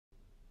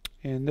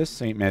In this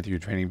St. Matthew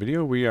training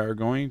video, we are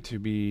going to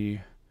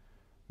be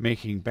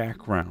making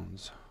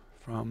backgrounds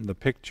from the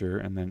picture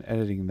and then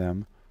editing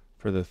them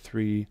for the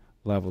 3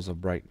 levels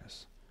of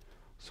brightness.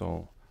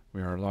 So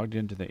we are logged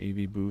into the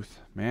AV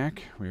Booth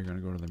Mac. We are going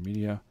to go to the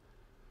Media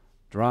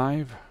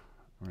Drive.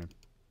 We're going to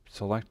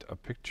select a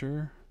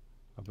picture,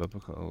 a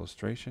biblical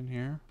illustration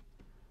here.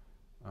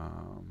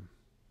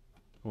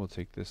 We'll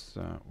take this,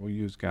 we'll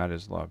use God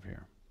is Love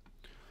here.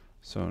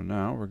 So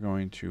now we're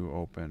going to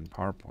open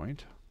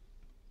PowerPoint.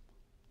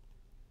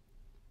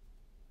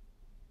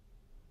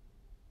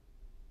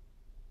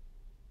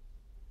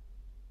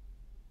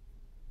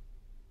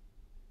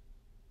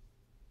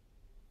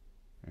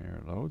 There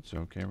it loads.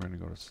 Okay, we're going to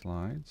go to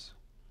Slides.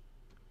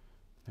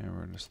 And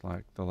we're going to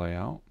select the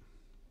layout.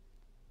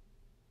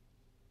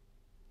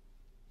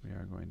 We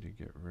are going to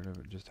get rid of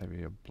it, just have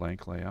a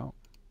blank layout.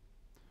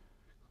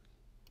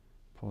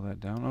 Pull that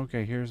down.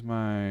 Okay, here's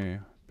my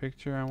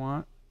picture I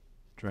want.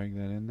 Drag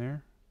that in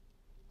there.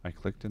 I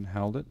clicked and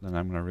held it, then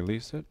I'm going to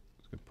release it.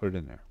 Put it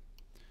in there.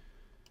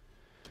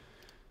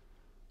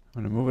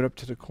 I'm going to move it up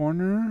to the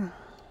corner,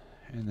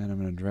 and then I'm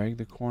going to drag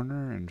the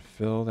corner and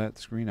fill that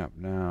screen up.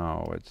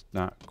 Now, it's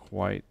not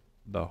quite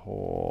the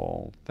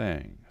whole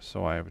thing,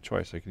 so I have a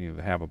choice. I can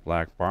either have a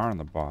black bar on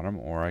the bottom,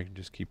 or I can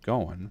just keep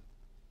going.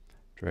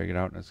 Drag it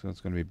out, and it's going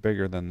to be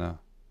bigger than the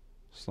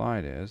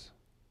slide is.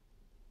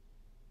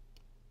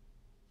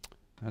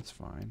 That's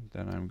fine.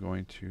 Then I'm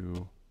going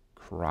to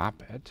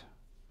crop it.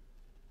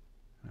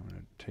 I'm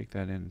going to take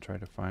that in and try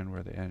to find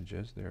where the edge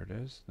is. There it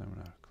is. Then I'm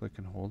going to click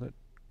and hold it,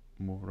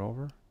 move it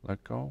over,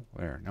 let go.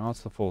 There. Now it's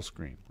the full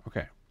screen.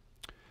 Okay.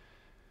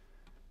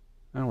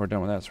 Now we're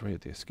done with that, so we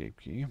hit the escape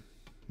key.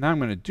 Now I'm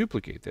going to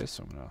duplicate this.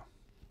 So I'm going to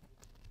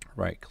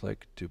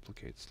right-click,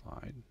 duplicate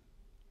slide.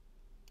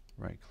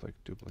 Right-click,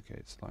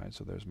 duplicate slide.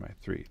 So there's my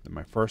 3. Then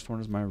my first one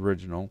is my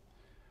original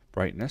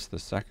brightness. The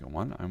second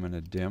one, I'm going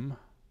to dim.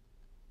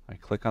 I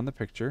click on the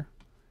picture.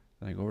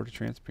 Then I go over to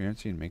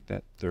transparency and make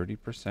that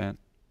 30%.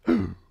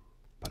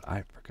 But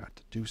I forgot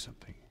to do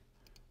something.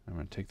 I'm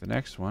going to take the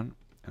next one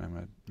and I'm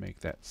going to make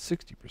that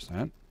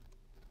 60%.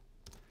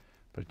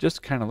 But it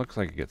just kind of looks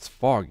like it gets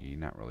foggy,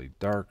 not really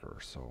darker.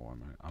 So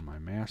on my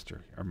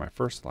master, or my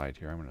first slide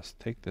here, I'm going to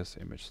take this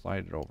image,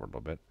 slide it over a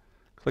little bit,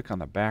 click on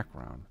the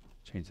background,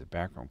 change the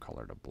background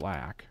color to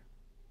black,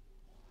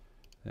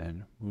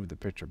 then move the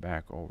picture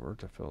back over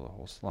to fill the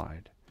whole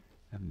slide.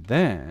 And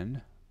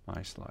then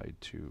my slide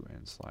 2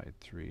 and slide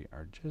 3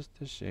 are just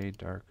a shade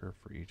darker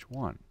for each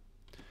one.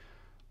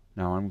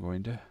 Now I'm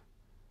going to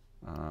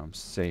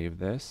save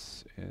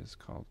this. It's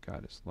called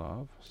God is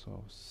Love.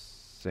 So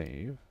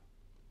save.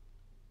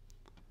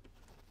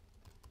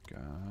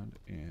 God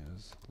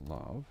is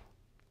Love.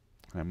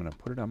 And I'm going to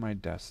put it on my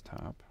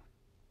desktop.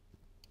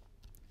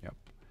 Yep.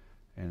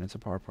 And it's a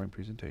PowerPoint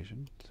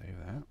presentation. Save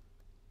that.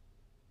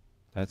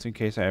 That's in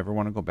case I ever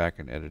want to go back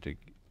and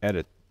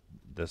edit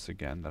this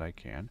again, that I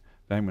can.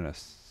 Then I'm going to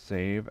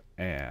save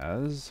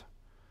as,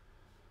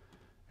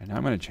 and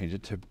I'm going to change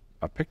it to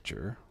a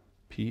picture,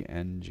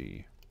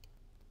 PNG.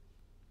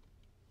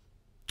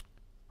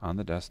 On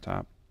the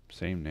desktop,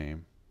 same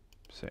name,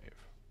 save.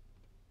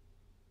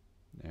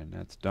 And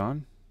that's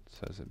done. It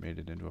says it made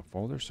it into a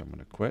folder, so I'm going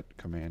to quit,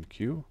 Command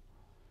Q.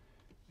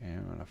 And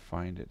I'm going to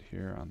find it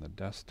here on the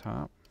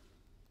desktop.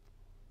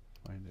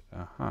 Find it,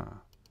 I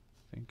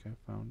think I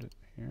found it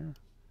here.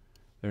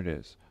 There it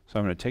is. So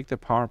I'm going to take the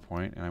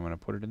PowerPoint and I'm going to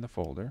put it in the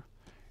folder.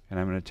 And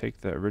I'm going to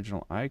take the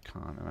original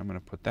icon and I'm going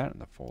to put that in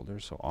the folder.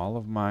 So all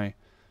of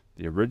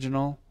the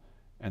original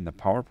and the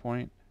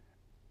PowerPoint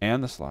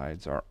and the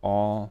slides are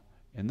all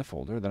in the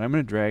folder. Then I'm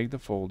going to drag the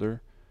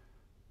folder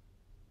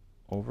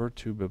over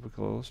to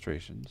Biblical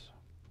Illustrations.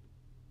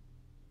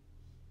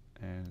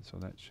 And so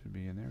that should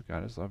be in there.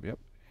 God is Love, yep.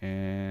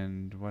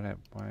 And why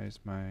is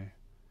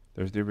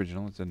there's the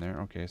original, it's in there.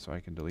 Okay, so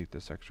I can delete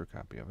this extra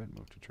copy of it,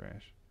 move to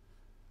trash.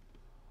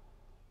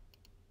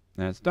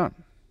 And it's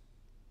done.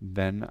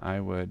 Then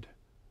I would,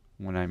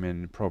 when I'm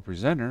in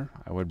ProPresenter,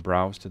 I would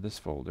browse to this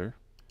folder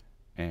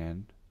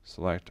and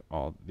select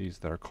all these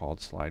that are called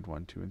slide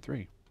 1, 2, and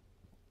 3.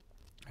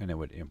 And it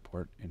would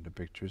import into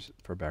Pictures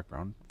for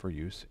background for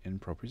use in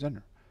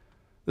ProPresenter.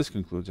 This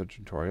concludes our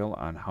tutorial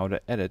on how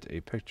to edit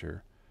a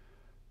picture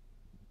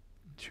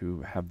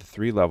to have the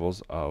 3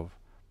 levels of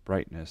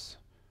brightness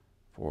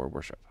for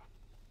worship.